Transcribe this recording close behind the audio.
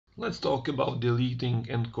Let's talk about deleting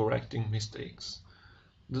and correcting mistakes.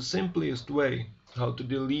 The simplest way how to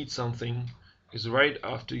delete something is right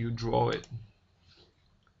after you draw it,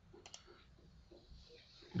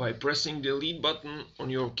 by pressing the delete button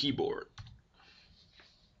on your keyboard.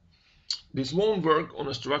 This won't work on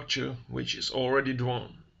a structure which is already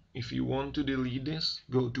drawn. If you want to delete this,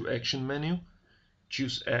 go to Action menu,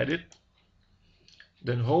 choose Edit,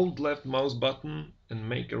 then hold left mouse button and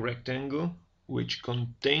make a rectangle which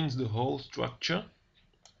contains the whole structure,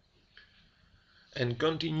 and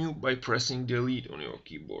continue by pressing delete on your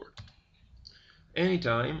keyboard.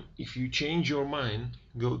 Anytime if you change your mind,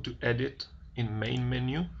 go to Edit in main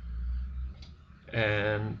menu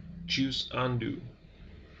and choose Undo.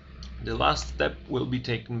 The last step will be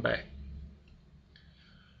taken back.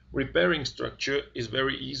 Repairing structure is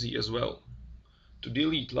very easy as well. To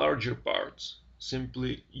delete larger parts,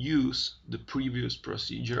 simply use the previous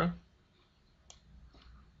procedure.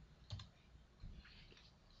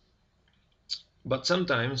 But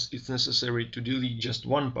sometimes it's necessary to delete just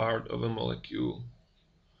one part of a molecule.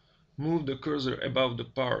 Move the cursor above the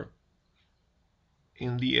part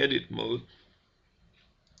in the edit mode.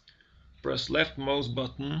 Press left mouse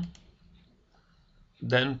button,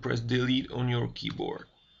 then press delete on your keyboard.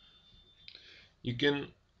 You can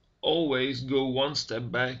always go one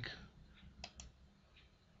step back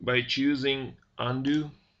by choosing undo,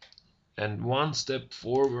 and one step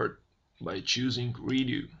forward by choosing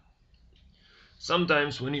redo.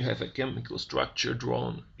 Sometimes when you have a chemical structure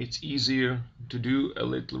drawn, it's easier to do a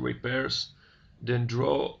little repairs than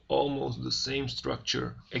draw almost the same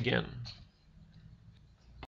structure again.